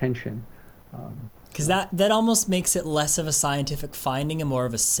people's attention. Because that almost makes it less of a scientific finding and more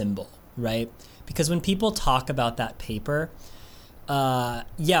of a symbol, right? Because when people talk about that paper,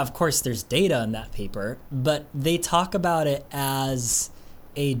 of course there's data in that paper, but they talk about it as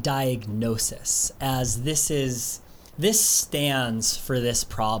a diagnosis, as this stands for this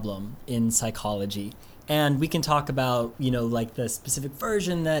problem in psychology. And we can talk about, like the specific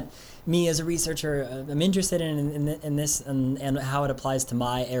version that me as a researcher am interested in this and how it applies to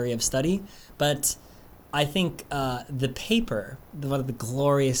my area of study. But I think the paper, one of the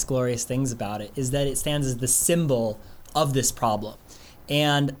glorious things about it is that it stands as the symbol of this problem.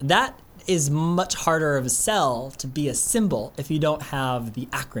 And that is much harder of a sell to be a symbol if you don't have the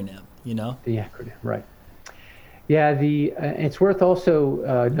acronym, The acronym, right. Yeah, it's worth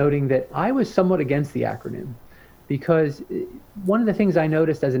also noting that I was somewhat against the acronym because one of the things I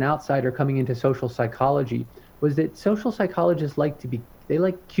noticed as an outsider coming into social psychology was that social psychologists like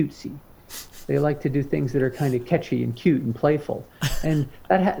cutesy. They like to do things that are kind of catchy and cute and playful. And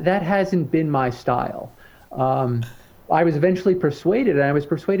that hasn't been my style. I was eventually persuaded, and I was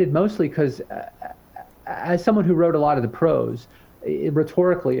persuaded mostly because as someone who wrote a lot of the prose,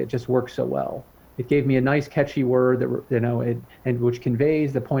 rhetorically it just works so well. It gave me a nice catchy word that which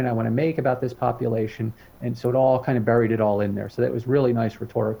conveys the point I want to make about this population, and so it all kind of buried it all in there. So that was really nice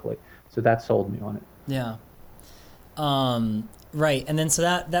rhetorically. So that sold me on it. Yeah. Right, and then so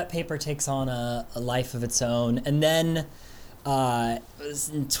that paper takes on a life of its own, and then it was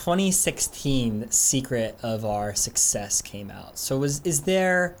in 2016 that Secret of Our Success came out. So is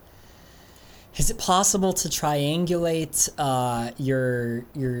it possible to triangulate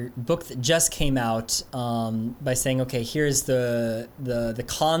your book that just came out by saying, okay, here's the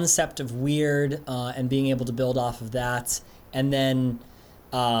concept of WEIRD and being able to build off of that, and then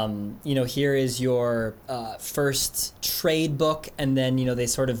here is your first trade book, and then they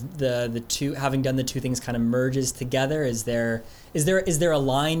sort of the two, having done the two things, kind of merges together. Is there a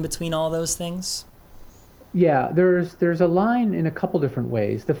line between all those things? Yeah, there's a line in a couple different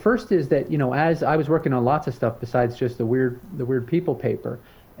ways. The first is that as I was working on lots of stuff besides just the weird people paper,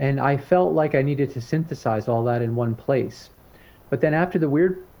 and I felt like I needed to synthesize all that in one place. But then after the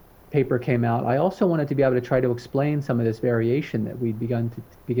weird paper came out, I also wanted to be able to try to explain some of this variation that we'd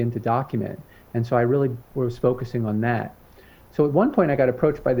begin to document. And so I really was focusing on that. So at one point I got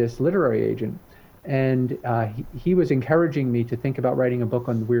approached by this literary agent, and he was encouraging me to think about writing a book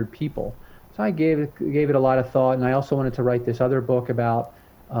on weird people. So I gave it a lot of thought, and I also wanted to write this other book about,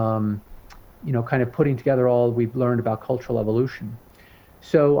 kind of putting together all we've learned about cultural evolution.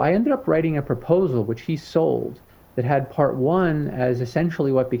 So I ended up writing a proposal, which he sold, that had part one as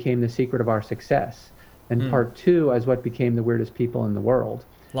essentially what became the secret of our success, and part two as what became the weirdest people in the world.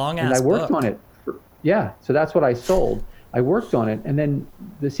 Long And I ass worked book. on it. Yeah, so that's what I sold. I worked on it, and then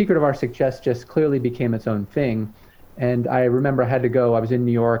the secret of our success just clearly became its own thing. And I remember I had to go. I was in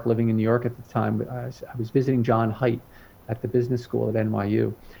New York, living in New York at the time. I was visiting John Haidt at the business school at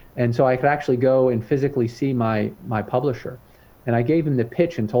NYU, and so I could actually go and physically see my publisher. And I gave him the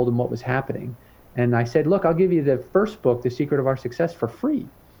pitch and told him what was happening. And I said, look, I'll give you the first book, The Secret of Our Success, for free.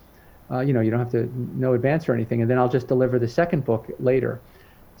 You don't have to no advance or anything, and then I'll just deliver the second book later.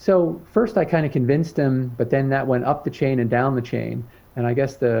 So first I kind of convinced him, but then that went up the chain and down the chain. And I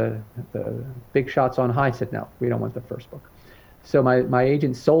guess the big shots on high said, no, we don't want the first book. So my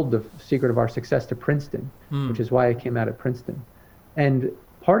agent sold The Secret of Our Success to Princeton, which is why I came out at Princeton. And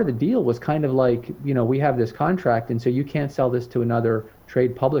part of the deal was kind of like, we have this contract, and so you can't sell this to another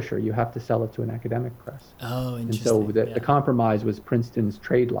trade publisher. You have to sell it to an academic press. Oh, interesting. And so the compromise was Princeton's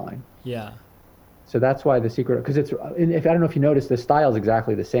trade line. Yeah. So that's why The Secret, because if I don't know if you notice, the style is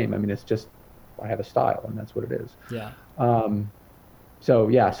exactly the same. I mean, it's just, I have a style, and that's what it is. Yeah. So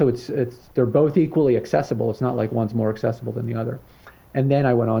it's they're both equally accessible. It's not like one's more accessible than the other. And then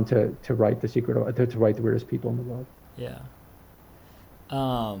I went on to write to write The Weirdest People in the World. Yeah.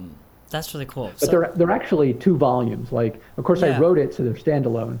 That's really cool. But they're actually 2 volumes. Like, of course, I wrote it, so they're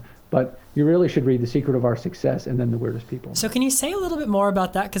standalone. But you really should read The Secret of Our Success and then The Weirdest People. So can you say a little bit more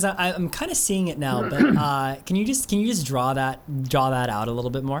about that? Because I'm kind of seeing it now, but can you just draw that out a little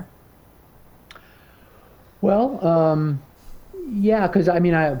bit more? Well, yeah, because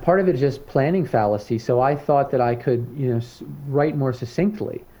part of it is just planning fallacy. So I thought that I could, write more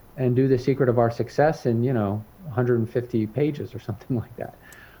succinctly and do The Secret of Our Success in, 150 pages or something like that.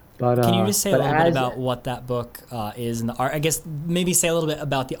 But can you just say a little bit about what that book is, and I guess maybe say a little bit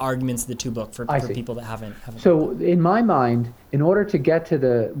about the arguments of the 2 books for people that haven't. So in my mind, in order to get to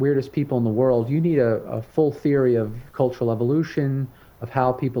the weirdest people in the world, you need a full theory of cultural evolution, of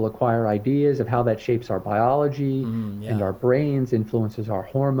how people acquire ideas, of how that shapes our biology and our brains, influences our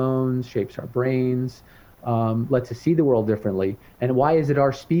hormones, shapes our brains, lets us see the world differently. And why is it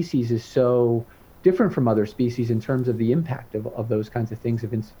our species is so different from other species in terms of the impact of those kinds of things,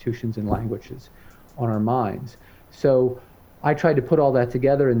 of institutions and languages on our minds. So I tried to put all that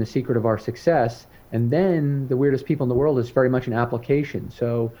together in The Secret of Our Success, and then The Weirdest People in the World is very much an application.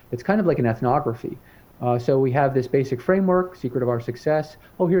 So it's kind of like an ethnography. So we have this basic framework, Secret of Our Success.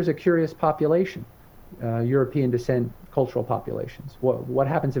 Oh, here's a curious population, European descent cultural populations. What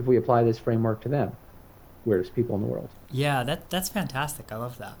happens if we apply this framework to them? Weirdest people in the world. Yeah, that's fantastic. I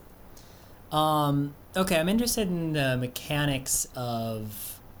love that. Okay, I'm interested in the mechanics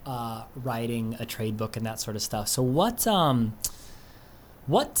of writing a trade book and that sort of stuff. So what time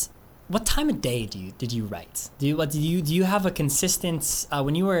of day did you write? Do you have a consistent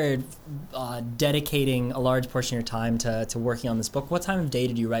when you were dedicating a large portion of your time to working on this book? What time of day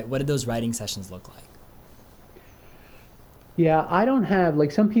did you write? What did those writing sessions look like? Yeah, I don't have,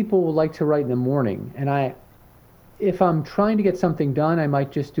 like, some people would like to write in the morning, and if I'm trying to get something done, I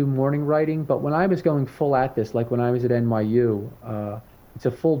might just do morning writing. But when I was going full at this, like when I was at NYU, it's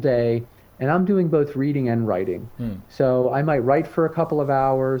a full day, and I'm doing both reading and writing. So I might write for a couple of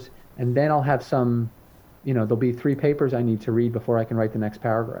hours, and then I'll have there'll be 3 papers I need to read before I can write the next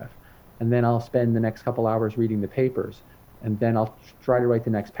paragraph. And then I'll spend the next couple hours reading the papers, and then I'll try to write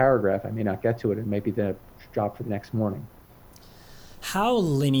the next paragraph. I may not get to it, and maybe the job for the next morning. How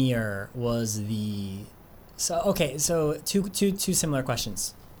linear was the... So two similar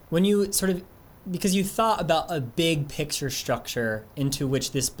questions. When you because you thought about a big picture structure into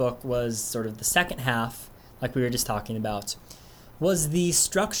which this book was sort of the second half, like we were just talking about, was the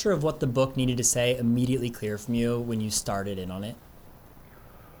structure of what the book needed to say immediately clear from you when you started in on it?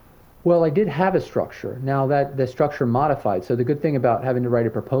 Well, I did have a structure. Now that the structure modified. So the good thing about having to write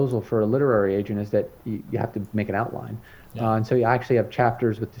a proposal for a literary agent is that you have to make an outline. Yeah. And so you actually have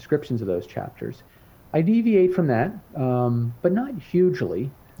chapters with descriptions of those chapters. I deviate from that, but not hugely.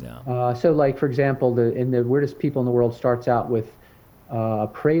 Yeah. So, like, for example, in The Weirdest People in the World starts out with a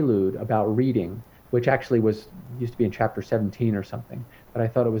prelude about reading, which actually used to be in chapter 17 or something. But I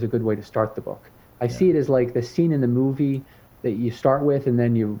thought it was a good way to start the book. I see it as like the scene in the movie that you start with, and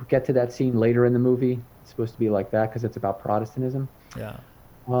then you get to that scene later in the movie. It's supposed to be like that because it's about Protestantism. Yeah.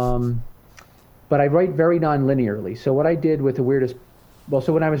 But I write very non-linearly. So what I did with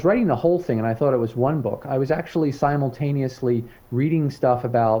so when I was writing the whole thing and I thought it was one book, I was actually simultaneously reading stuff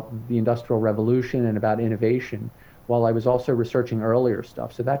about the Industrial Revolution and about innovation while I was also researching earlier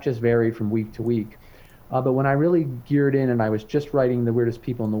stuff. So that just varied from week to week. But when I really geared in and I was just writing The Weirdest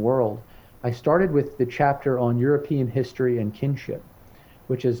People in the World, I started with the chapter on European history and kinship,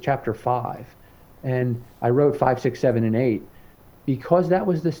 which is chapter 5. And I wrote 5, 6, 7, and 8 because that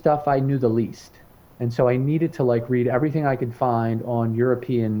was the stuff I knew the least. And so I needed to like read everything I could find on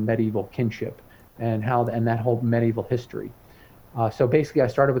European medieval kinship and that whole medieval history. So basically I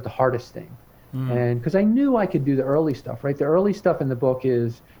started with the hardest thing. And because I knew I could do the early stuff, right? The early stuff in the book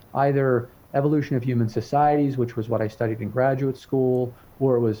is either evolution of human societies, which was what I studied in graduate school,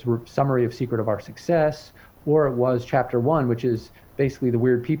 or it was summary of Secret of Our Success, or it was chapter 1, which is basically the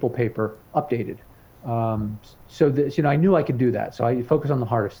Weird People paper updated. I knew I could do that. So I focused on the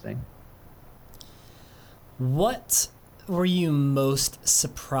hardest thing. What were you most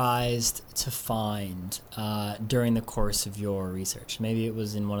surprised to find during the course of your research? Maybe it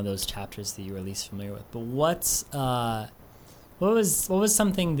was in one of those chapters that you were least familiar with. But what was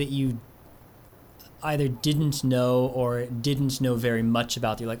something that you either didn't know or didn't know very much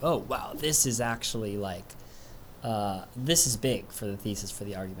about? You're like, oh wow, this is actually like this is big for the thesis, for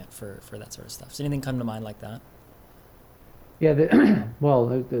the argument, for that sort of stuff. Does anything come to mind like that? Yeah,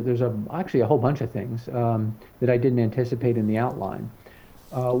 there's actually a whole bunch of things that I didn't anticipate in the outline.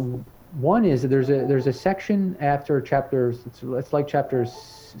 One is that there's a section after chapters. It's like chapters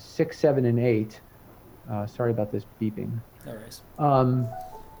 6, 7, and 8. Sorry about this beeping. No worries.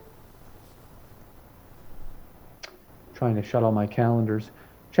 Trying to shut all my calendars.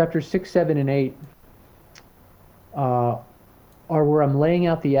 Chapters 6, 7, and 8 are where I'm laying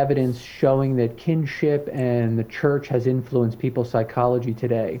out the evidence showing that kinship and the church has influenced people's psychology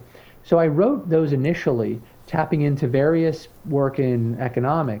today. So I wrote those initially, tapping into various work in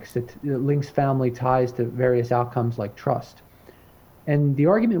economics that links family ties to various outcomes like trust. And the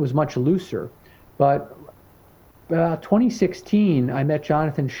argument was much looser. But 2016, I met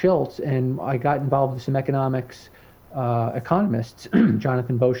Jonathan Schultz, and I got involved with some economics economists,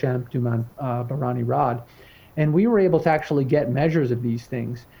 Jonathan Beauchamp, Duman Barani Rod. And we were able to actually get measures of these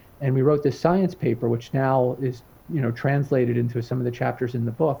things. And we wrote this science paper, which now is translated into some of the chapters in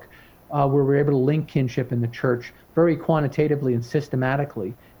the book, where we're able to link kinship in the church very quantitatively and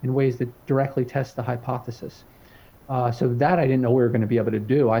systematically in ways that directly test the hypothesis. So that I didn't know we were going to be able to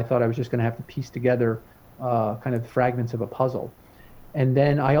do. I thought I was just going to have to piece together kind of fragments of a puzzle. And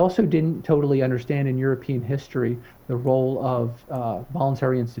then I also didn't totally understand in European history the role of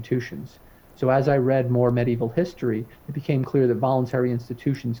voluntary institutions. So as I read more medieval history, it became clear that voluntary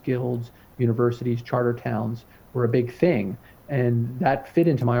institutions, guilds, universities, charter towns were a big thing. And that fit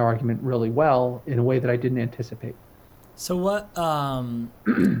into my argument really well in a way that I didn't anticipate. So what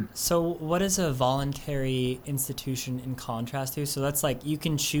is a voluntary institution in contrast to? So that's like you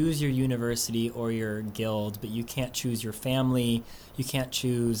can choose your university or your guild, but you can't choose your family. You can't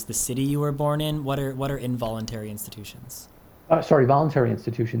choose the city you were born in. What are involuntary institutions? Voluntary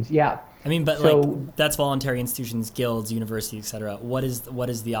institutions. Yeah. I mean, but like that's voluntary institutions, guilds, universities, etc. What is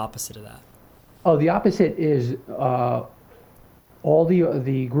the opposite of that? Oh, the opposite is all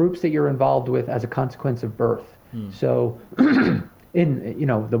the groups that you're involved with as a consequence of birth. So in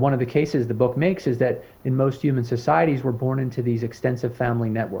one of the cases the book makes is that in most human societies we're born into these extensive family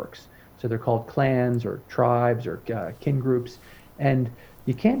networks. So they're called clans or tribes or kin groups, and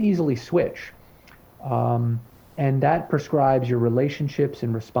you can't easily switch. And that prescribes your relationships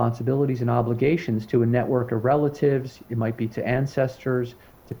and responsibilities and obligations to a network of relatives. It might be to ancestors,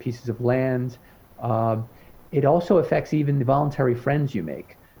 to pieces of land. It also affects even the voluntary friends you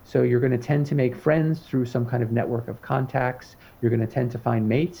make. So you're going to tend to make friends through some kind of network of contacts. You're going to tend to find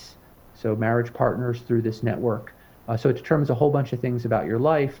mates, so marriage partners through this network. So it determines a whole bunch of things about your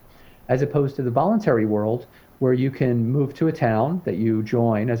life, as opposed to the voluntary world, where you can move to a town that you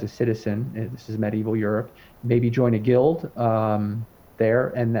join as a citizen. This is medieval Europe. Maybe join a guild there,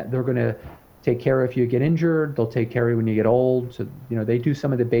 and that they're going to take care of if you get injured. They'll take care of you when you get old. So they do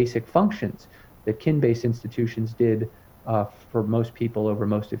some of the basic functions that kin-based institutions did for most people over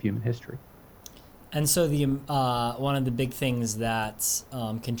most of human history. And so the one of the big things that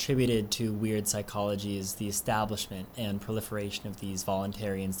contributed to weird psychology is the establishment and proliferation of these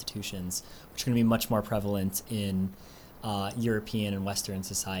voluntary institutions, which are going to be much more prevalent in European and Western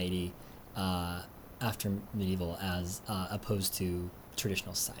society after medieval as opposed to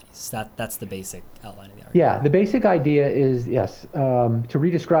traditional societies. That's the basic outline of the argument. Yeah, the basic idea is, yes, to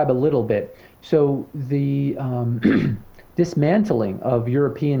re-describe a little bit. So the dismantling of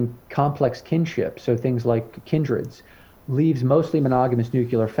European complex kinship, so things like kindreds, leaves mostly monogamous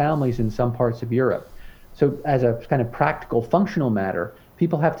nuclear families in some parts of Europe. So as a kind of practical, functional matter,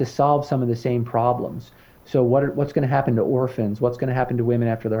 people have to solve some of the same problems. So what's going to happen to orphans? What's going to happen to women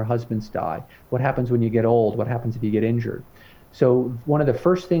after their husbands die? What happens when you get old? What happens if you get injured? So one of the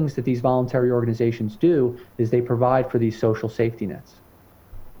first things that these voluntary organizations do is they provide for these social safety nets.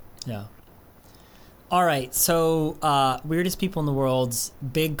 Yeah. All right. So Weirdest People in the World's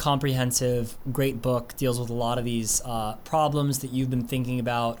big, comprehensive, great book, deals with a lot of these problems that you've been thinking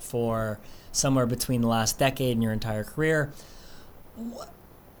about for somewhere between the last decade and your entire career.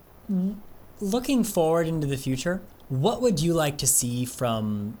 Looking forward into the future, what would you like to see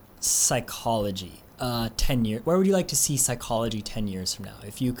from psychology 10 years? Where would you like to see psychology 10 years from now?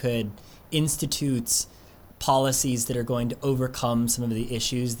 If you could institute policies that are going to overcome some of the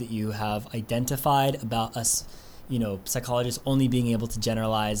issues that you have identified about us, psychologists only being able to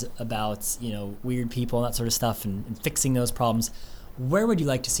generalize about, weird people and that sort of stuff and fixing those problems, where would you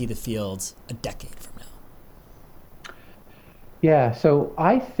like to see the field a decade from now? Yeah, so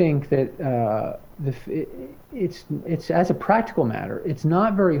I think that it's as a practical matter, it's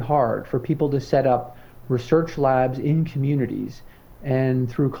not very hard for people to set up research labs in communities, and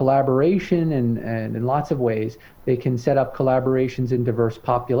through collaboration and in lots of ways, they can set up collaborations in diverse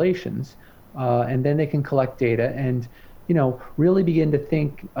populations, and then they can collect data and really begin to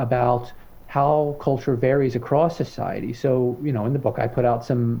think about how culture varies across society. So in the book I put out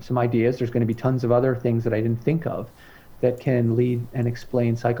some ideas. There's going to be tons of other things that I didn't think of that can lead and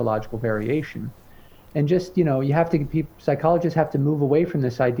explain psychological variation. And just, psychologists have to move away from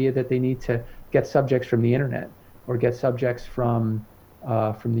this idea that they need to get subjects from the internet or get subjects from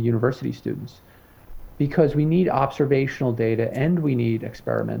the university students, because we need observational data and we need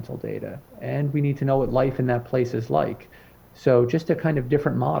experimental data and we need to know what life in that place is like. So just a kind of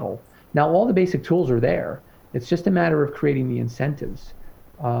different model. Now, all the basic tools are there. It's just a matter of creating the incentives.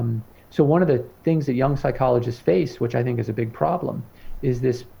 So one of the things that young psychologists face, which I think is a big problem, is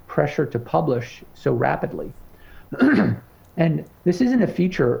this pressure to publish so rapidly. And this isn't a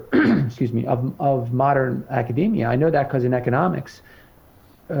feature, excuse me, of modern academia. I know that because in economics,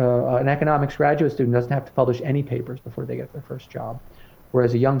 an economics graduate student doesn't have to publish any papers before they get their first job,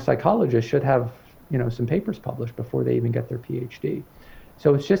 whereas a young psychologist should have, some papers published before they even get their PhD.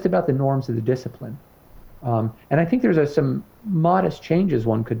 So it's just about the norms of the discipline. And I think there's some modest changes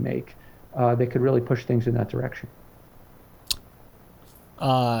one could make that could really push things in that direction.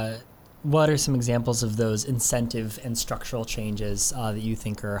 What are some examples of those incentive and structural changes that you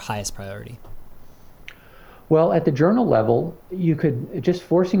think are highest priority? Well, at the journal level, you could just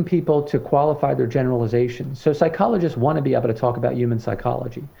forcing people to qualify their generalizations. So psychologists want to be able to talk about human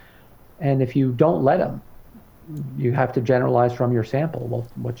psychology. And if you don't let them, you have to generalize from your sample. Well,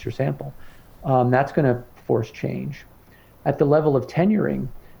 what's your sample? That's going to force change. At the level of tenuring,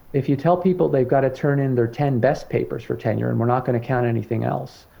 if you tell people they've got to turn in their 10 best papers for tenure and we're not going to count anything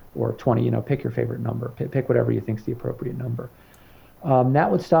else, or 20, pick your favorite number, pick whatever you think is the appropriate number.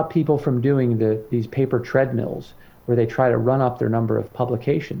 That would stop people from doing these paper treadmills where they try to run up their number of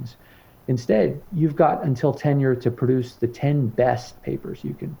publications. Instead, you've got until tenure to produce the 10 best papers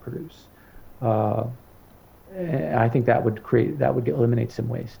you can produce. I think that would eliminate some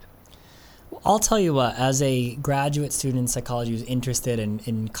waste. I'll tell you what, as a graduate student in psychology who's interested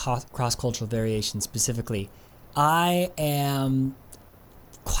in cross-cultural variation specifically, I am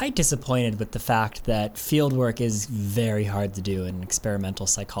quite disappointed with the fact that field work is very hard to do in an experimental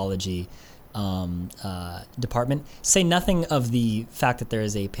psychology department. Say nothing of the fact that there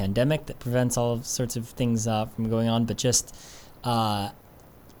is a pandemic that prevents all sorts of things from going on, but just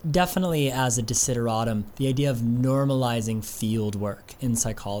definitely as a desideratum, the idea of normalizing field work in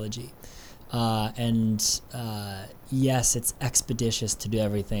psychology. Yes, it's expeditious to do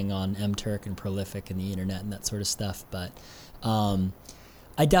everything on MTurk and Prolific and the internet and that sort of stuff, but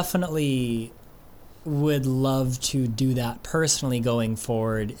I definitely would love to do that personally going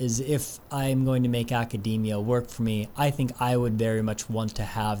forward. Is if I'm going to make academia work for me, I think I would very much want to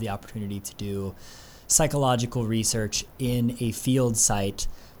have the opportunity to do psychological research in a field site,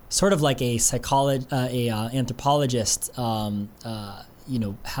 sort of like a anthropologist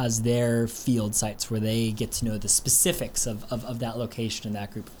has their field sites where they get to know the specifics of that location and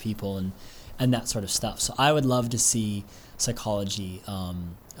that group of people and that sort of stuff. So I would love to see psychology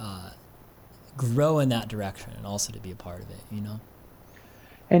grow in that direction and also to be a part of it,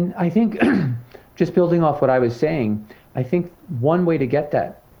 And I think, just building off what I was saying, I think one way to get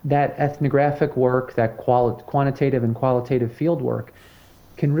that ethnographic work, that quantitative and qualitative field work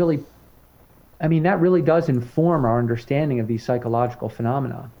can really, that really does inform our understanding of these psychological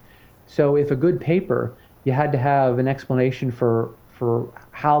phenomena. So if a good paper, you had to have an explanation for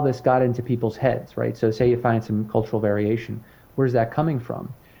how this got into people's heads, right? So say you find some cultural variation, where's that coming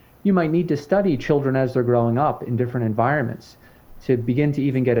from? you might need to study children as they're growing up in different environments to begin to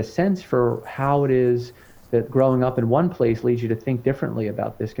even get a sense for how it is that growing up in one place leads you to think differently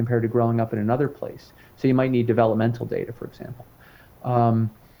about this compared to growing up in another place. So you might need developmental data, for example.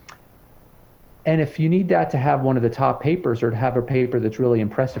 And if you need that to have one of the top papers or to have a paper that's really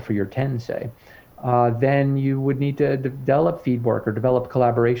impressive for your 10, say, then you would need to develop feed work or develop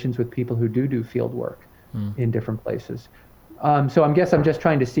collaborations with people who do field work in different places. So I'm just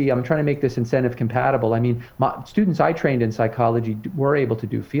trying to make this incentive compatible. I mean, students I trained in psychology were able to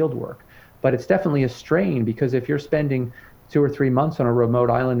do field work, but it's definitely a strain because if you're spending 2 or 3 months on a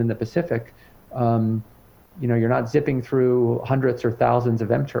remote island in the Pacific, you're not zipping through hundreds or thousands of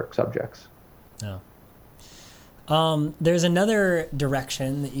MTurk subjects. No. There's another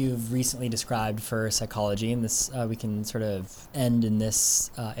direction that you've recently described for psychology, and this we can sort of end in this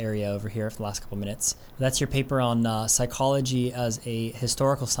area over here for the last couple minutes. That's your paper on psychology as a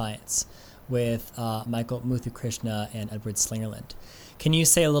historical science with Michael Muthukrishna and Edward Slingerland. Can you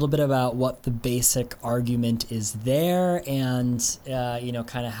say a little bit about what the basic argument is there, and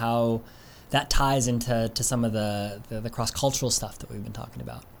kind of how that ties into some of the cross-cultural stuff that we've been talking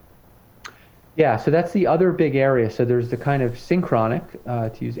about? Yeah, so that's the other big area. So there's the kind of synchronic,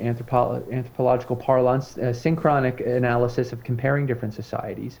 to use anthropological parlance, synchronic analysis of comparing different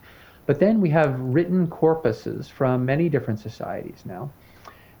societies. But then we have written corpuses from many different societies now.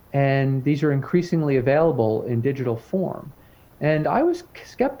 And these are increasingly available in digital form. And I was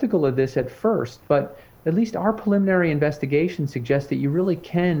skeptical of this at first, but at least our preliminary investigation suggests that you really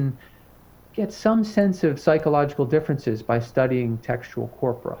can get some sense of psychological differences by studying textual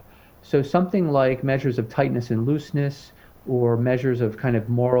corpora. So something like measures of tightness and looseness, or measures of kind of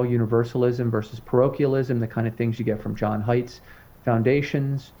moral universalism versus parochialism, the kind of things you get from John Haidt's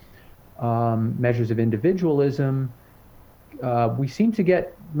foundations, measures of individualism. We seem to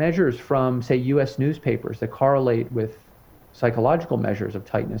get measures from, say, U.S. newspapers that correlate with psychological measures of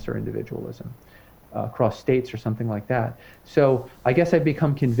tightness or individualism across states or something like that. So I guess I've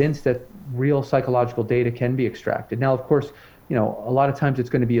become convinced that real psychological data can be extracted. Now, of course, a lot of times it's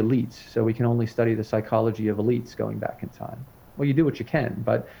going to be elites, so we can only study the psychology of elites going back in time. Well, you do what you can,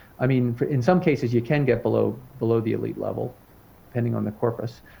 but I mean, in some cases you can get below the elite level, depending on the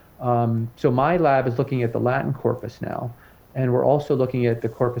corpus. So my lab is looking at the Latin corpus now, and we're also looking at the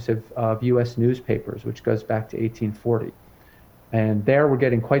corpus of U.S. newspapers, which goes back to 1840. And there we're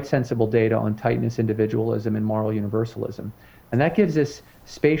getting quite sensible data on tightness, individualism, and moral universalism. And that gives us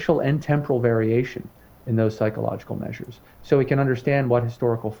spatial and temporal variation in those psychological measures, so we can understand what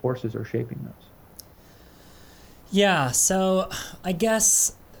historical forces are shaping those. Yeah, so I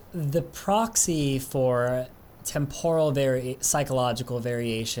guess the proxy for temporal psychological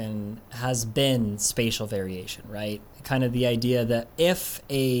variation has been spatial variation, right? Kind of the idea that if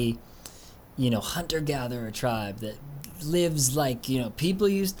a hunter-gatherer tribe that lives like people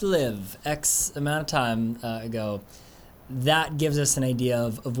used to live X amount of time ago, that gives us an idea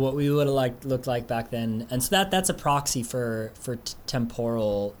of what we would have looked like back then, and so that's a proxy for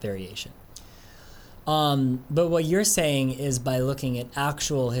temporal variation. But what you're saying is by looking at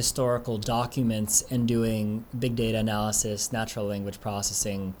actual historical documents and doing big data analysis, natural language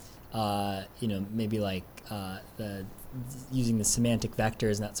processing, maybe like using the semantic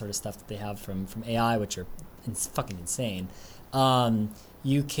vectors and that sort of stuff that they have from AI, which are fucking insane.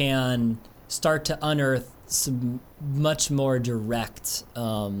 You can start to unearth some much more direct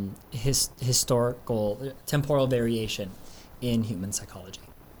historical temporal variation in human psychology.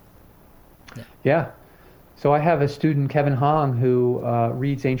 Yeah. So I have a student, Kevin Hong, who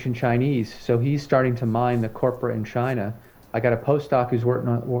reads ancient Chinese. So he's starting to mine the corpora in China. I got a postdoc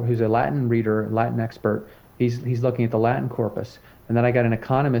who's a Latin reader, Latin expert. He's looking at the Latin corpus. And then I got an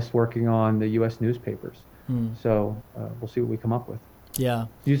economist working on the U.S. newspapers. So we'll see what we come up with. Yeah.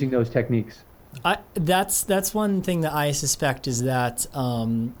 Using those techniques. That's one thing that I suspect is that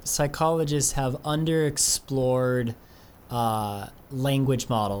psychologists have underexplored language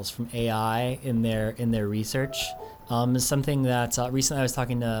models from AI in their research. Something that recently I was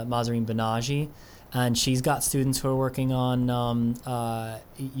talking to Mahzarine Banaji, and she's got students who are working on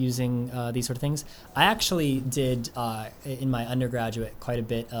using these sort of things. I actually did in my undergraduate quite a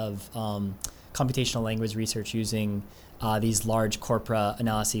bit of computational language research using these large corpora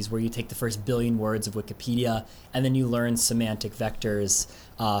analyses where you take the first billion words of Wikipedia and then you learn semantic vectors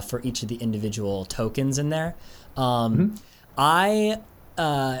for each of the individual tokens in there. I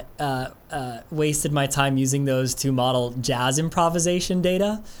wasted my time using those to model jazz improvisation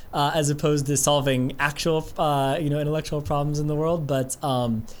data as opposed to solving actual intellectual problems in the world. But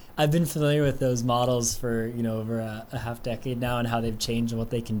I've been familiar with those models for over a half decade now, and how they've changed and what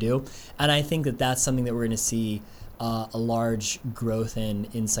they can do. And I think that that's something that we're going to see a large growth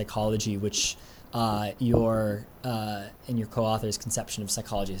in psychology, which your and your co-author's conception of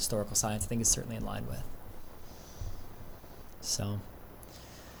psychology, historical science, I think is certainly in line with. So.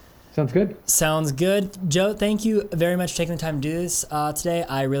 Sounds good. Sounds good. Joe, thank you very much for taking the time to do this today.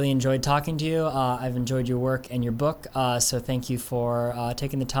 I really enjoyed talking to you. I've enjoyed your work and your book, so thank you for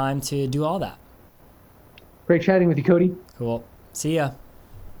taking the time to do all that. Great chatting with you, Cody. Cool. See ya.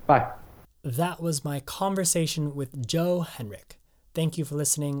 Bye. That was my conversation with Joe Henrich. Thank you for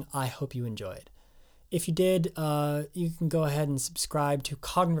listening. I hope you enjoyed. If you did, you can go ahead and subscribe to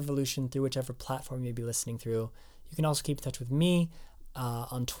Cognitive Revolution through whichever platform you may be listening through. You can also keep in touch with me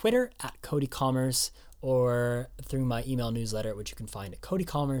on Twitter at Cody Commerce, or through my email newsletter, which you can find at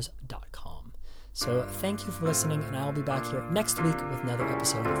codycommerce.com. So thank you for listening, and I'll be back here next week with another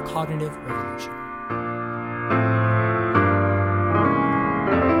episode of Cognitive Revolution.